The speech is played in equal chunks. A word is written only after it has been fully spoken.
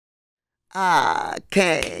Ah,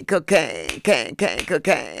 cane, cocaine, cane, cane,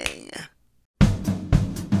 cocaine.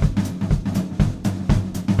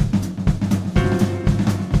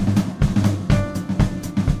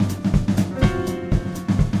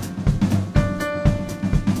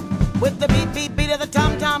 With the beat, beat, beat of the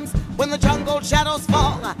tom-toms, when the jungle shadows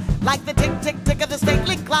fall, like the tick, tick, tick of the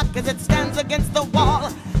stately clock as it stands against the wall,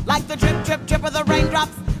 like the drip, drip, drip of the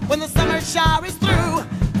raindrops when the summer shower is through.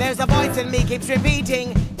 There's a voice in me keeps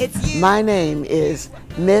repeating, it's you. My name is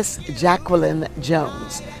Miss Jacqueline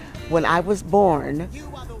Jones. When I was born,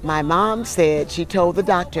 my mom said she told the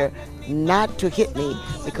doctor not to hit me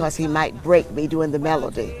because he might break me doing the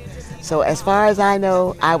melody. So as far as I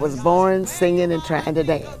know, I was born singing and trying to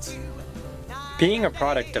dance. Being a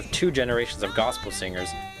product of 2 generations of gospel singers,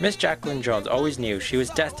 Miss Jacqueline Jones always knew she was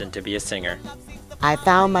destined to be a singer. I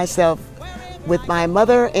found myself with my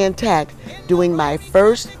mother intact doing my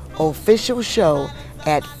first official show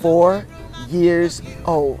at 4 years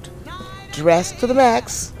old, dressed to the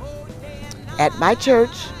max at my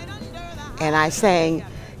church, and I sang,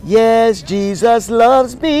 "Yes, Jesus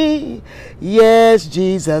loves me. Yes,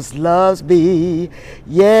 Jesus loves me.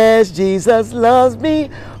 Yes, Jesus loves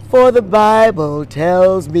me, for the Bible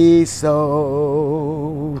tells me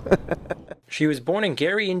so." She was born in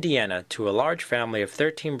Gary, Indiana, to a large family of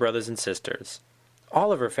 13 brothers and sisters.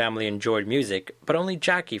 All of her family enjoyed music, but only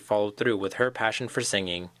Jackie followed through with her passion for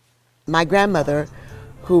singing. My grandmother,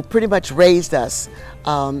 who pretty much raised us,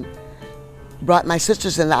 brought my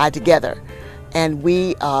sisters and I together, and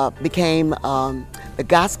we became the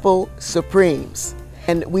Gospel Supremes,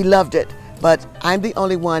 and we loved it. But I'm the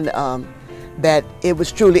only one that it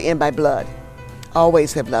was truly in my blood.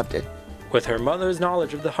 Always have loved it. With her mother's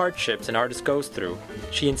knowledge of the hardships an artist goes through,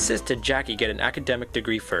 she insisted Jackie get an academic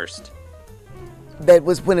degree first. That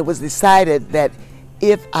was when it was decided that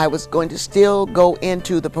if I was going to still go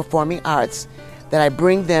into the performing arts, that I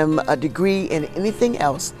bring them a degree in anything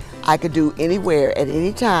else I could do anywhere at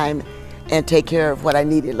any time and take care of what I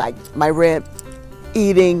needed, like my rent,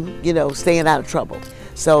 eating, staying out of trouble.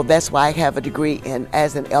 So that's why I have a degree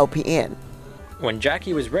as an LPN. When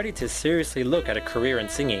Jackie was ready to seriously look at a career in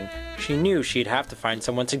singing, she knew she'd have to find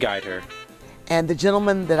someone to guide her. And the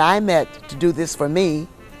gentleman that I met to do this for me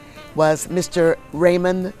was Mr.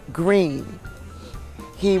 Raymond Green.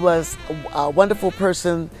 He was a wonderful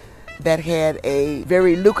person that had a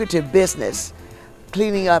very lucrative business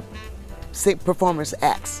cleaning up performance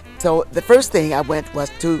acts. So the first thing I went was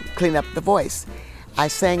to clean up the voice. I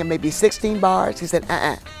sang maybe 16 bars. He said,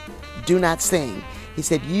 do not sing. He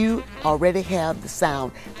said, you already have the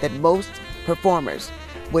sound that most performers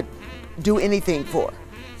would do anything for.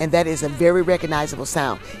 And that is a very recognizable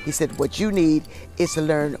sound. He said, what you need is to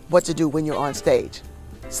learn what to do when you're on stage.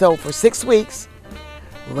 So for 6 weeks,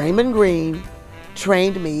 Raymond Green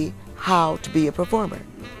trained me how to be a performer.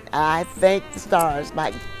 And I thank the stars,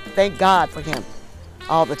 thank God for him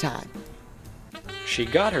all the time. She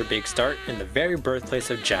got her big start in the very birthplace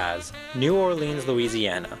of jazz, New Orleans,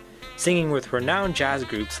 Louisiana, singing with renowned jazz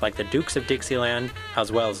groups like the Dukes of Dixieland,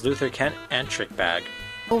 as well as Luther Kent and Trick Bag.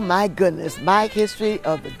 Oh my goodness, my history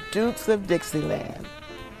of the Dukes of Dixieland.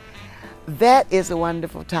 That is a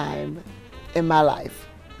wonderful time in my life.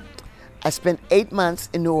 I spent 8 months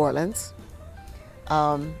in New Orleans,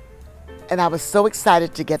 and I was so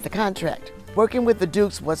excited to get the contract. Working with the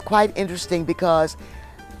Dukes was quite interesting because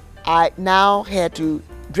I now had to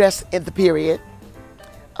dress in the period,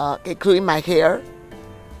 including my hair,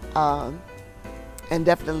 and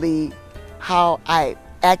definitely how I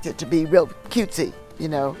acted to be real cutesy,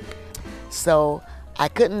 So I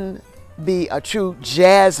couldn't be a true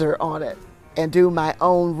jazzer on it and do my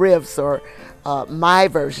own riffs or my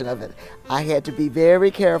version of it. I had to be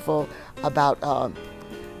very careful about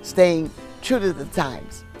staying true to the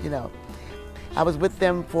times, I was with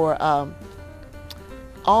them for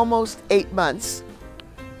almost 8 months.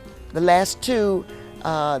 The last 2,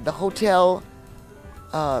 the hotel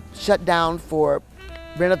shut down for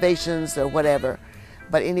renovations or whatever.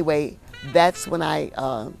 But anyway, that's when I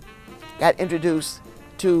got introduced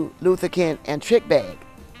to Luther Kent and Trick Bag.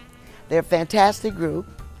 They're a fantastic group,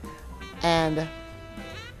 and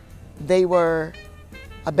they were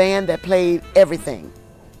a band that played everything,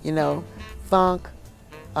 funk,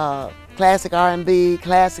 classic R&B,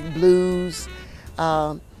 classic blues.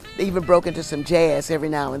 They even broke into some jazz every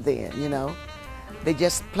now and then, They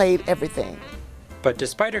just played everything. But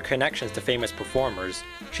despite her connections to famous performers,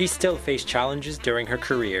 she still faced challenges during her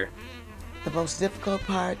career. The most difficult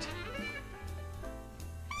part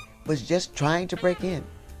was just trying to break in.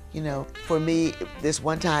 For me, this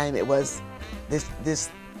one time it was this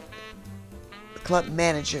club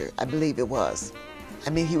manager, I believe it was. I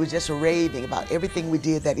mean, he was just raving about everything we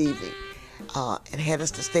did that evening, and had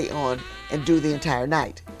us to stay on and do the entire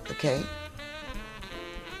night, okay?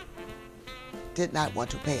 Did not want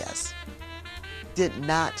to pay us. Did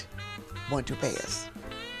not want to pay us.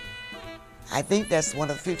 I think that's one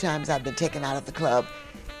of the few times I've been taken out of the club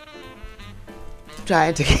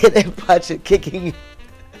trying to get a budget kicking.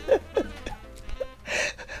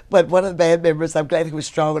 But one of the band members, I'm glad he was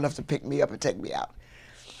strong enough to pick me up and take me out.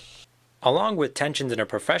 Along with tensions in her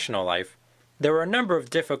professional life, there were a number of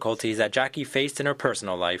difficulties that Jackie faced in her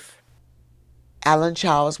personal life. Alan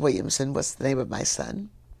Charles Williamson was the name of my son.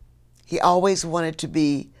 He always wanted to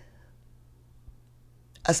be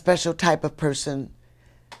a special type of person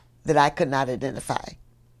that I could not identify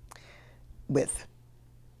with.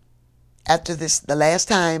 After the last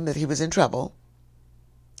time that he was in trouble,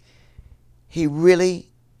 he really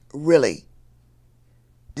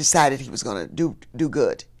decided he was going to do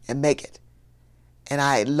good and make it. And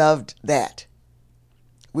I loved that.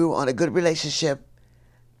 We were on a good relationship,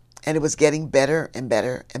 and it was getting better and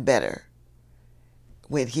better and better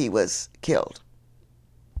when he was killed.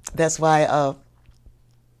 That's why I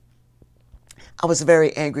was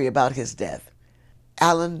very angry about his death.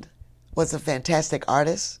 Alan was a fantastic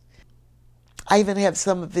artist. I even have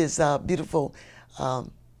some of his beautiful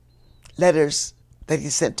letters that he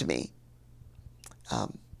sent to me.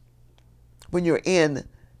 When you're in,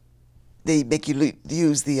 they make you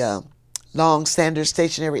use the long standard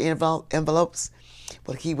stationery envelopes.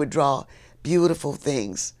 Well, he would draw beautiful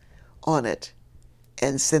things on it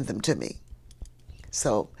and send them to me.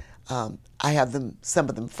 So I have some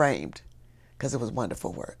of them framed because it was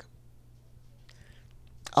wonderful work.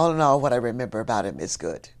 All in all, what I remember about him is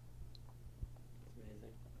good.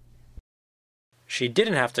 She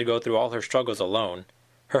didn't have to go through all her struggles alone.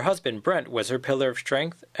 Her husband, Brent, was her pillar of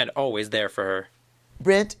strength and always there for her.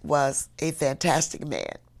 Brent was a fantastic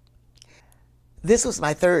man. This was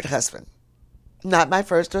my third husband. Not my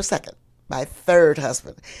first or second, my third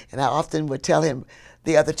husband. And I often would tell him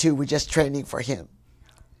the other two were just training for him.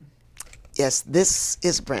 Yes, this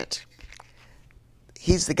is Brent.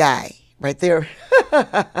 He's the guy right there.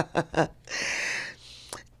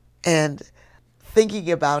 And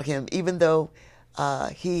thinking about him, even though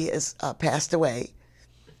he has passed away,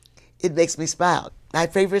 it makes me smile. My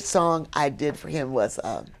favorite song I did for him was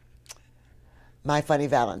My Funny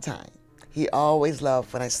Valentine. He always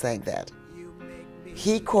loved when I sang that.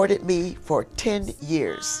 He courted me for 10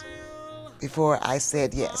 years before I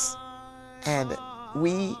said yes. And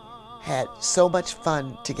we had so much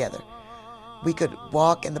fun together. We could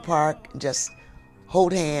walk in the park and just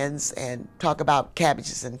hold hands and talk about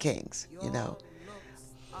cabbages and kings, you know.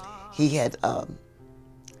 He had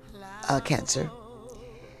cancer,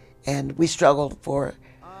 and we struggled for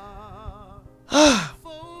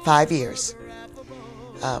 5 years.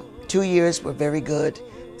 2 years were very good.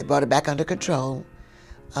 They brought it back under control.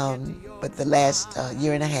 But the last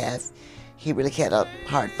year and a half, he really had a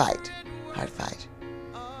hard fight.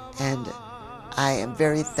 And I am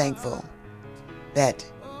very thankful that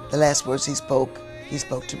the last words he spoke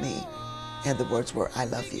to me, and the words were, "I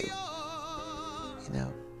love you." You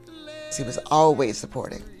know, he was always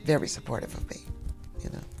supportive, very supportive of me, you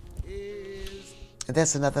know. And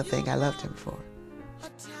that's another thing I loved him for.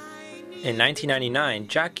 In 1999,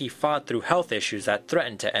 Jackie fought through health issues that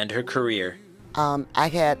threatened to end her career. I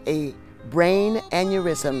had a brain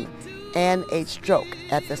aneurysm and a stroke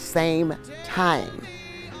at the same time.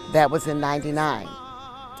 That was in '99.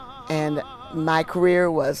 And my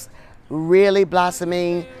career was really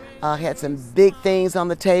blossoming. Had some big things on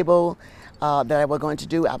the table that I was going to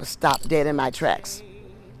do. I was stopped dead in my tracks.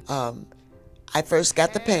 I first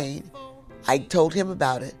got the pain. I told him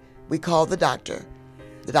about it. We called the doctor.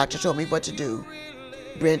 The doctor told me what to do.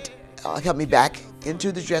 Brent helped me back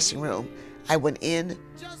into the dressing room. I went in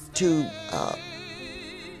to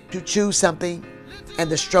chew something, and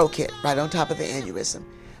the stroke hit right on top of the aneurysm.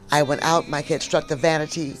 I went out, my head struck the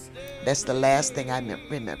vanity. That's the last thing I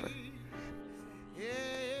remember.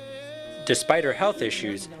 Despite her health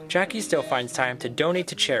issues, Jackie still finds time to donate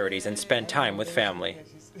to charities and spend time with family.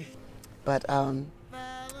 But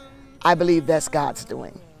I believe that's God's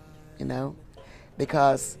doing, you know,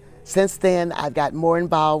 because since then I've got more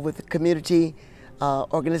involved with the community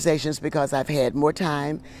organizations because I've had more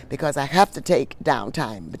time, because I have to take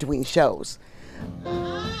downtime between shows.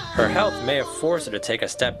 Her health may have forced her to take a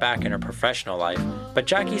step back in her professional life, but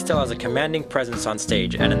Jackie still has a commanding presence on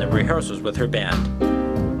stage and in the rehearsals with her band.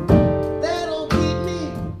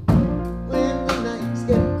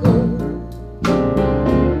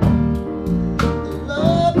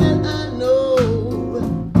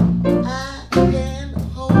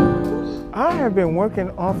 I I've been working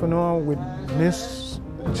off and on with Miss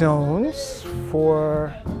Jones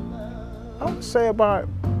for, I would say, about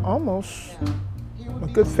almost a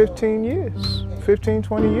good 15 years, 15,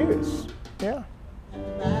 20 years, yeah.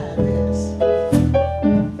 And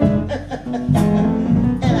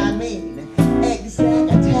I mean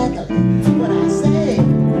exactly what I say.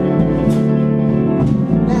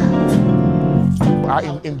 Now,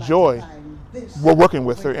 I enjoy working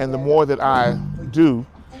with her, and the more that I do,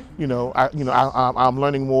 I'm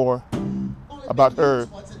learning more about her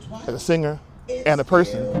as a singer and a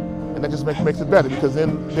person, and that just makes it better, because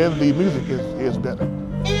then the music is better.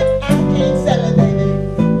 if I can't sell it, baby,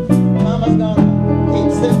 mama's gonna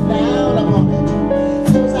keep sitting down on it.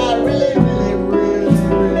 'Cause I really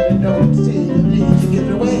don't see the need to give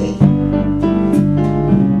it away.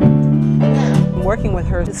 Now, working with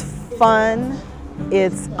her is fun,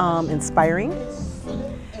 it's inspiring,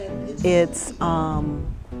 it's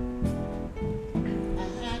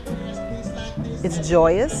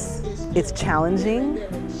joyous, it's challenging,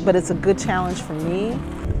 but it's a good challenge for me.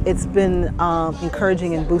 It's been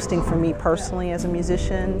encouraging and boosting for me personally as a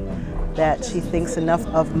musician, that she thinks enough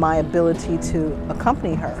of my ability to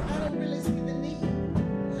accompany her.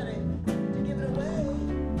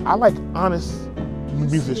 I like honest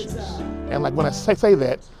musicians, and like when I say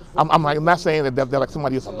that, I'm not saying that they're like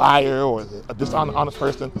somebody is a liar or a dishonest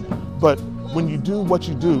person, but when you do what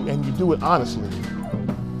you do and you do it honestly,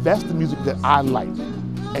 that's the music that I like.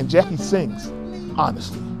 And Jackie sings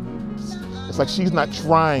honestly. It's like she's not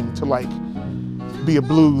trying to like be a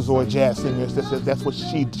blues or a jazz singer. That's what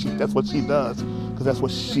she does, because that's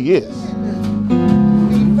what she is.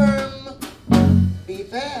 be firm, be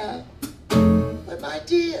fair, but my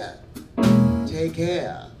dear, take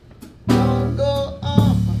care. Don't go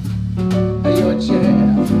off your chair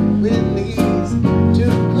with these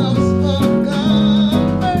too close for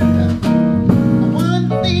comfort. One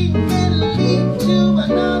thing can lead to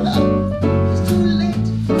another. It's too late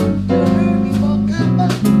to hurry for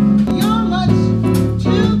comfort. You're much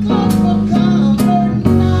too close for comfort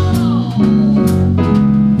now.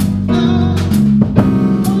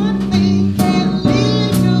 One thing can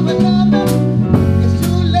lead to another. It's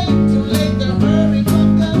too late to hurry for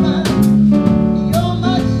comfort. You're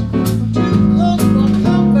much too close for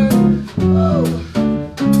comfort. Oh,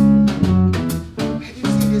 have you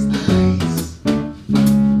seen his eyes?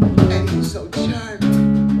 And he's so charming.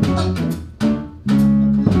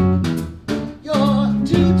 You're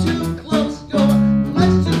too close. You're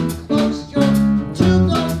much too close. You're too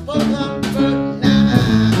close for comfort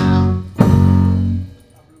now.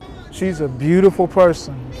 She's a beautiful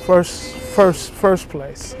person, first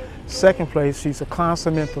place. Second place, she's a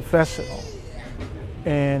consummate professional.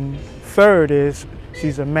 And third is,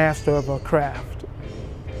 she's a master of her craft.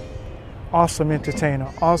 Awesome entertainer,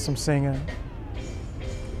 awesome singer.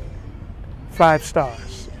 5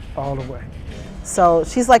 stars all the way. So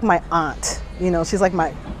she's like my aunt, she's like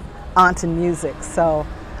my aunt in music. So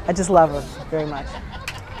I just love her very much.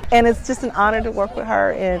 And it's just an honor to work with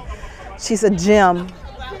her, and she's a gem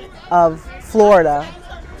of Florida.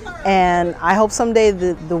 And I hope someday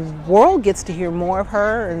the world gets to hear more of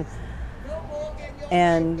her,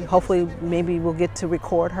 and hopefully maybe we'll get to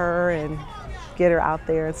record her and get her out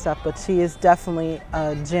there and stuff. But she is definitely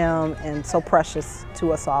a gem and so precious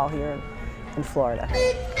to us all here in Florida.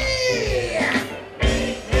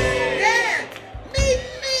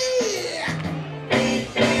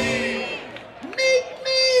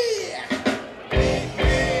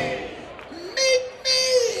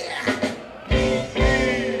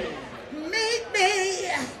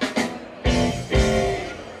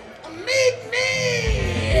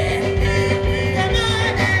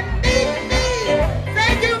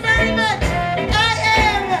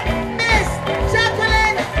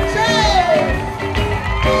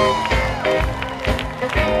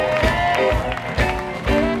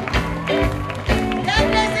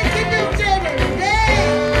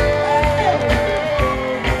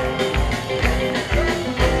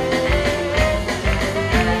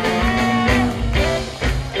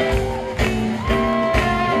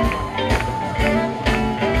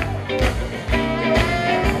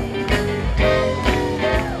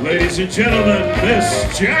 Ladies and gentlemen,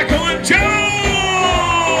 Miss Jacqueline Jones!